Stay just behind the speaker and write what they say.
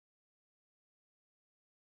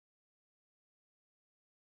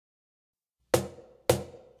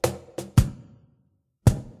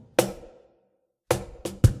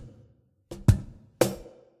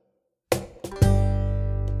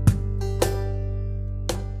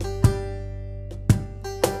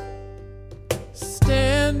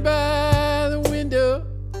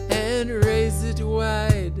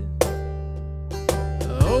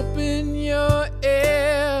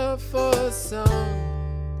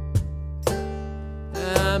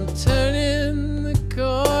I'm turning the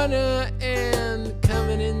corner and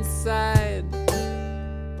coming inside,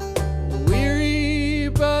 weary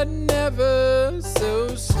but never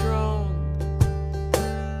so strong.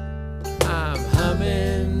 I'm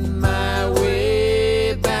humming my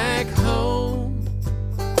way back home,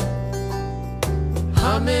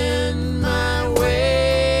 humming my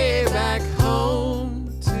way back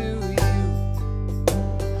home to you,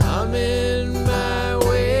 humming my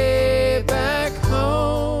way back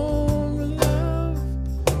home, love,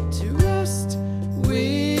 to rest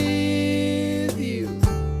with you.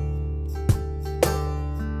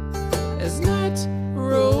 As night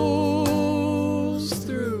rolls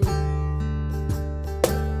through,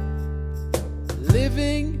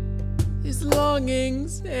 living is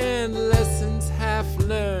longings and lessons half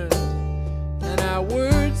learned, and our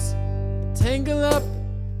words tangle up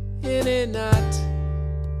in a knot.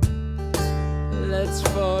 Let's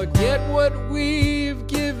forget what we've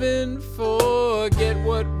given, forget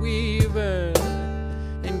what we've earned,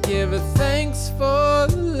 and give a thanks for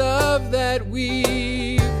the love that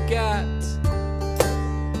we've got.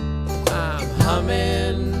 I'm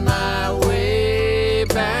humming my way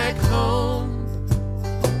back home,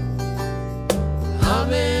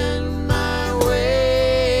 humming my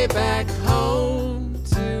way back home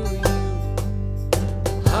to you,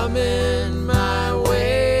 humming my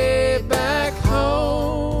way back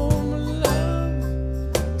home, love,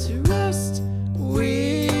 to rest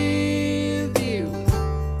with you.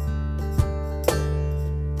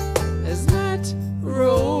 As night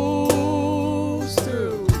rolls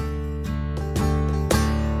through,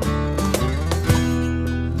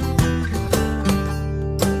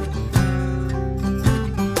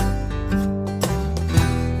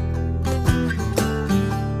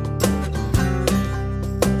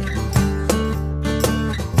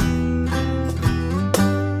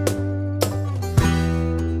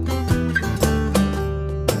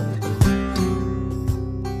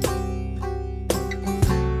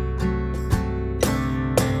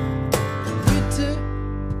 winter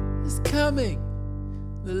is coming,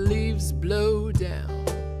 the leaves blow down,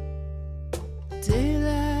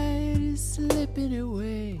 daylight is slipping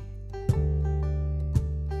away.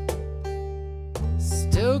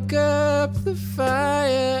 Stoke up the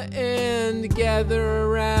fire and gather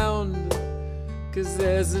around, 'cause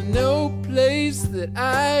there's no place that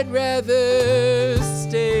I'd rather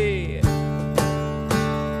stay.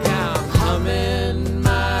 Yeah, I'm humming